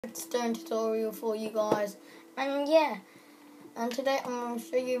Redstone tutorial for you guys, and yeah, and today I'm going to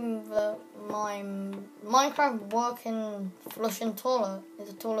show you my Minecraft working flushing toilet. It's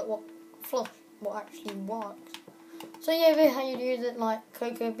a toilet what actually works. So yeah, this how you use it. Like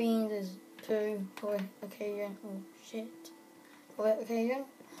cocoa beans is poo for occasion. Oh shit, for occasion.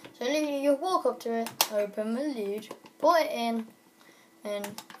 So literally you walk up to it, open the lid, put it in, and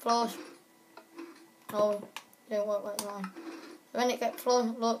flush. Oh, didn't work like mine. When it gets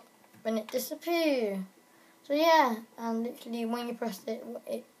flushed, look, when it disappears. So yeah, and literally when you press it,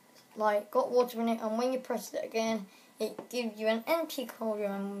 it's like got water in it, and when you press it again, it gives you an empty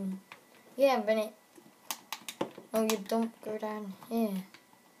cauldron. And yeah, then it, oh, your dump go down here.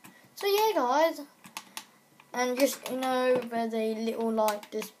 So yeah, guys, and just there's a little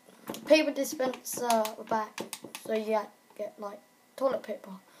like this paper dispenser back, so you get like toilet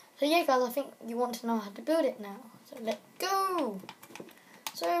paper. So yeah, guys, I think you want to know how to build it now. So let's go.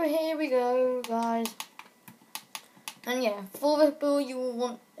 So here we go, guys. And yeah, for the build you will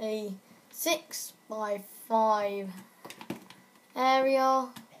want a 6x5 area.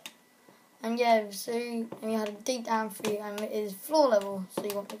 And yeah, so you have to dig down 3, and it is floor level. So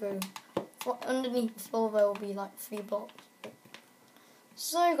you want to go underneath the floor. There will be like 3 blocks.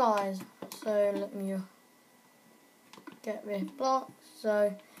 So guys, so let me get this block.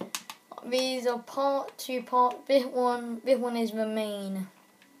 So these are part 2 part. This one is the main,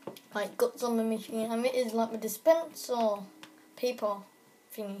 like guts on the machine, and it is like the dispenser paper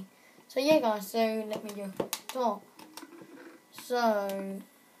thingy. So yeah, guys. So let me start. So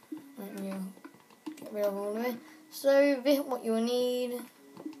let me get rid of all of it. So this what you'll need.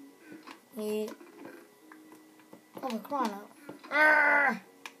 Oh, we're crying out.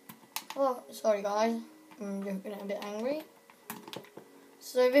 Oh, sorry guys. I'm just getting a bit angry.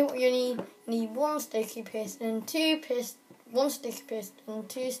 So this what you need 1 sticky piston, 1 sticky piston,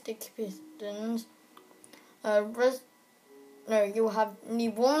 2 sticky pistons. You'll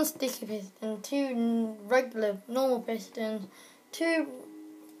need 1 sticky piston, 2 regular normal pistons, 2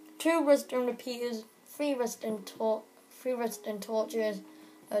 redstone repeaters, 3 redstone torches,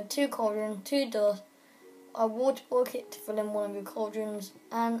 2 cauldrons, 2 dust, a water bucket to fill in one of your cauldrons,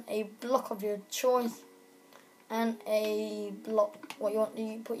 and a block of your choice, and a block what you want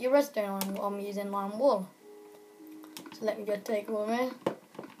to put your redstone on. I'm using lime wool. So let me just take all of it.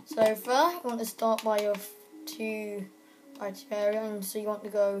 So first you want to start by your 2 area, and so you want to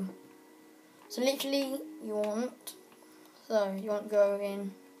go. So literally you want to go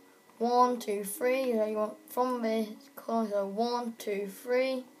in 1, 2, 3. So you want from this corner. So 1, 2,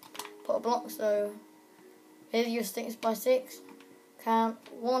 3. Put a block. So here's your 6x6. Count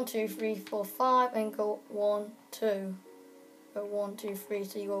 1, 2, 3, 4, 5, and go 1, 2. Go 1, 2, 3.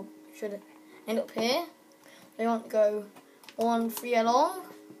 So you should end up here. So you want to go 1, 3 along.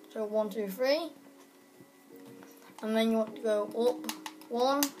 So 1, 2, 3. And then you want to go up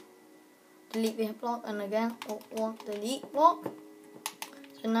 1, delete the block, and again up 1, delete block.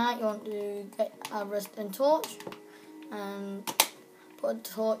 So now you want to get a redstone torch and put a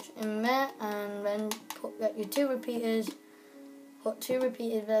torch in there, and then get your 2 repeaters. Put 2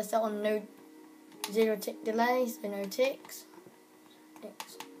 repeaters there, set on no 0 tick delay, so no ticks.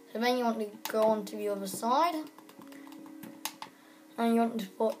 So then you want to go on to the other side, and you want to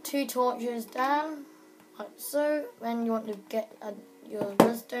put 2 torches down, like so. Then you want to get your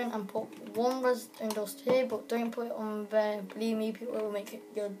redstone and put 1 redstone dust here, but don't put it on there. Believe me, people will make it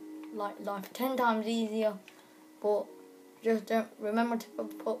your life 10 times easier. But just don't remember to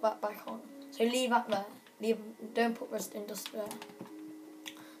put that back on. So leave that there. Don't put redstone dust there.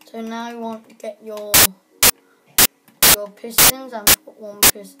 So now you want to get your pistons, and put 1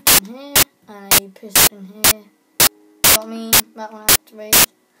 piston here and a piston here. That one activates.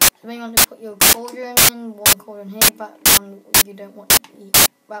 So then you want to put your cauldron in, 1 cauldron here. That one you don't want to be.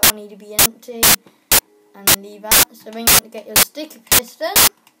 That one need to be empty, and then leave that. So then you want to get your sticky piston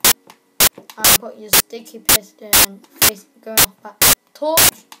and put your sticky piston going off that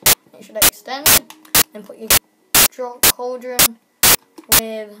torch. It should extend. Then put your cauldron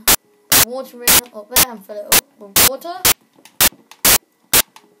with water in up there and fill it up with water.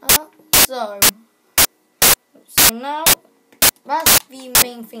 So now that's the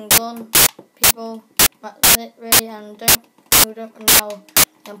main thing done, people. That's it really, and don't now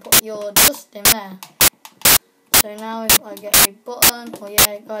then put your dust in there. So now if I get a button, oh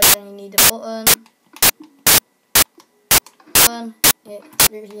yeah guys, then you need a button. It's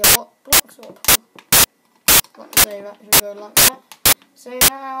usually a block sort of. What do they actually go like that? So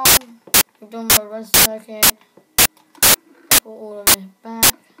now we've done my red circuit. Put all of it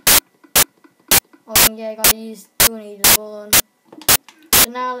back. Oh yeah guys, you still need a button. So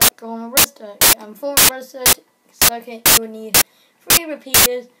now let's go on a register. And for a register circuit, you will need 3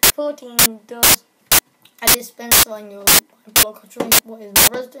 repeaters, 14 dust, a dispenser on your block of choice. What is my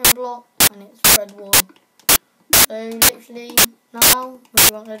resistor block? And it's breadboard. So literally now what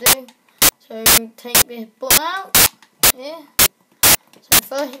you want to do, so take this button out here. So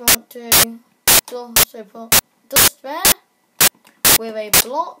first you want to put dust there with a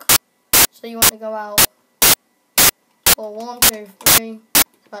block. So you want to go out for 1, 2, 3. So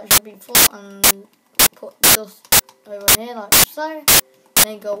that should be 4, and put dust over here like so.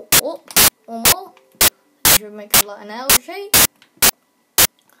 Then go up one more. You should make it like an L shape.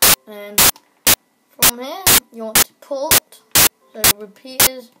 And from here you want to put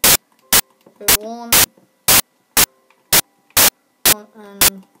repeaters. So 1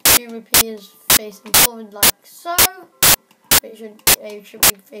 and 2 repeaters facing forward like so. It should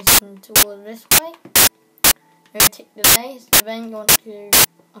be facing towards this way. You tick the base. So then you want to,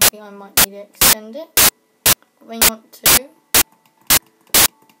 I think I might need to extend it. Then you want to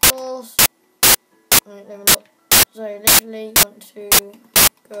pause. So literally you want to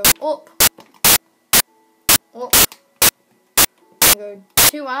go up, and go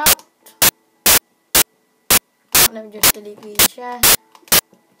 2 out. Let me just delete these chairs.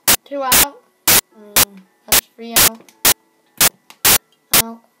 2 out. That's 3 out.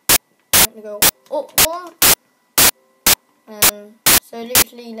 I'm going to go up 1. So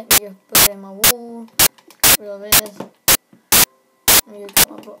literally, let me just put in my wall. Get rid of this. Let me just get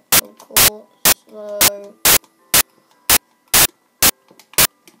my block of quartz. So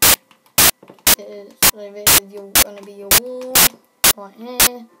this is going to be your wall right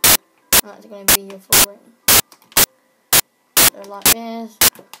here. That's going to be your flooring. So like this.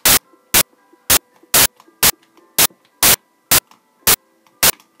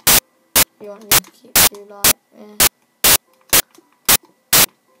 You want to keep you like this.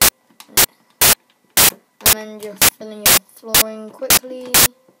 And then just filling your flooring quickly.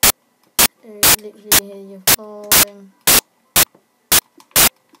 Literally here your flooring.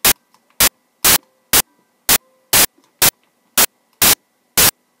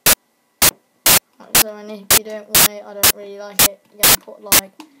 So and if you don't want it, I don't really like it, you're going to put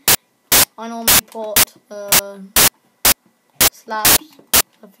like, I normally put slabs.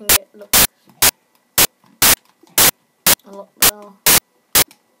 I think it looks a lot better.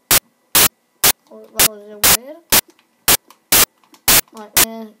 Oh, that was weird. Like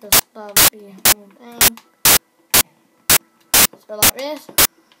this, just slab the whole thing. So like this.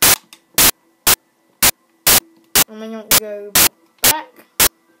 And then you want to go back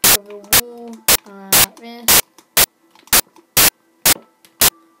to the wall, like this.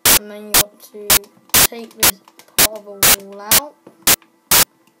 And then you want to take this part of the wall out.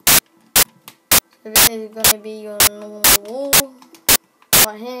 So this is going to be your normal wall,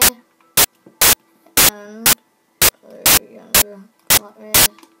 right here. And so you're going to go like this,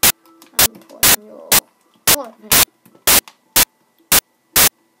 and put in your toilet paper.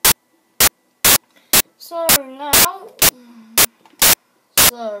 So now,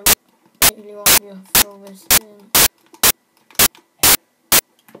 you want to fill this in.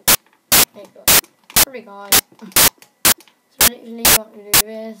 There you go. Pretty guys. So literally you want to do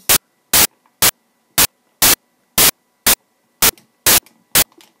this.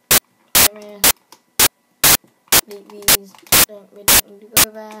 Delete these. We don't need to go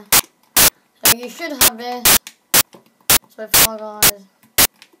there. So you should have this. So far guys.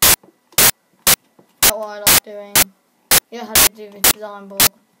 That's what I like doing. You know how to do this design board.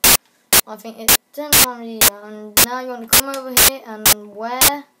 I think it's 10 times easier. And now you want to come over here, and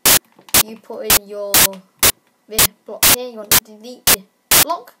where you put in your this block here, you want to delete this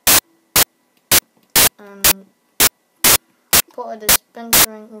block and put a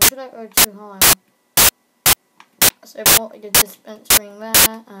dispenser in. Or should I go too high? So put your dispenser in there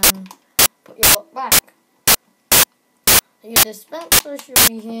and put your block back. Your dispenser should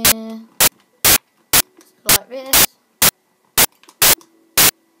be here, like this.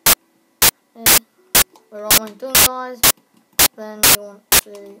 We're almost done guys. Then you want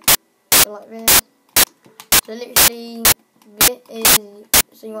to go like this. So literally this is,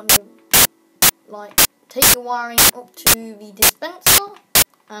 so you want to like take your wiring up to the dispenser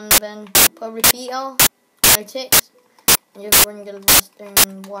and then put a repeater, no ticks, and just bring the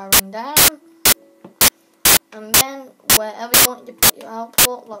resting wiring down. And then wherever you want to put your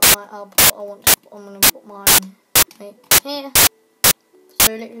output, like my output, I'm going to put mine right here.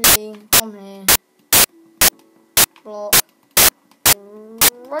 So literally from here, block,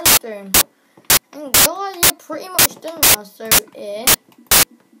 redstone. And guys, you're pretty much done now. So here,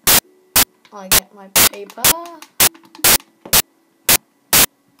 I get my paper,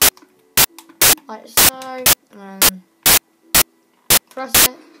 like so, and press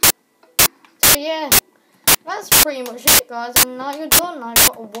it. So yeah, that's pretty much it, guys, and now you're done. I've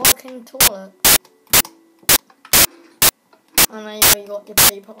got a working toilet. And there you got your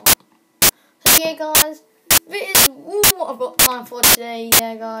paper. So yeah, guys, this is all what I've got time for today,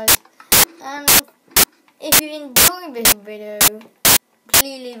 yeah, guys. And if you enjoyed this video,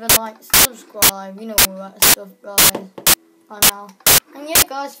 please leave a like, subscribe, you know all that stuff, guys, right now. And yeah,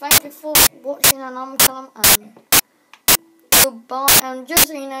 guys, thank you for watching, and I'm Callum, and goodbye. And just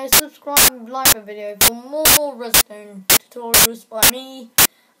so you know, subscribe and like the video for more redstone tutorials by me.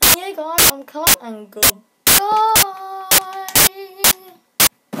 And yeah, guys, I'm Callum, and goodbye.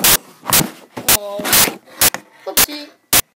 Oh, whoopsie.